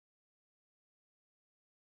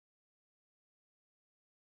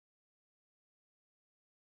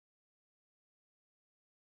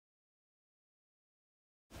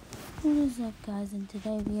What is up, guys? And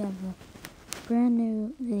today we have a brand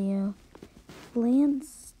new video. Lance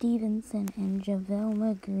Stephenson and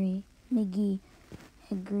Javale Mcgee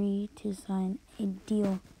agree to sign a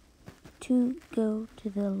deal to go to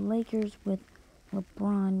the Lakers with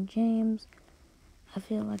LeBron James. I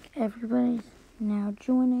feel like everybody's now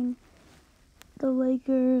joining the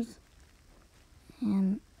Lakers,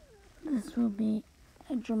 and this will be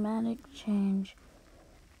a dramatic change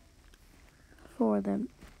for the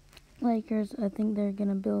Lakers. I think they're going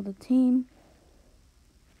to build a team.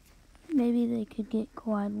 Maybe they could get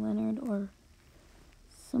Kawhi Leonard or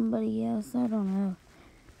somebody else. I don't know.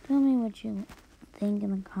 Tell me what you think in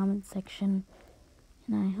the comment section,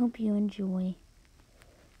 and I hope you enjoy.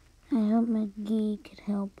 I hope Mcgee could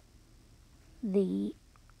help the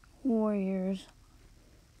Warriors.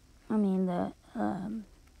 The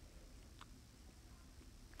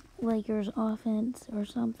Lakers offense or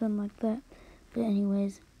something like that. But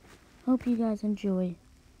anyways, hope you guys enjoy,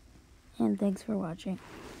 and thanks for watching.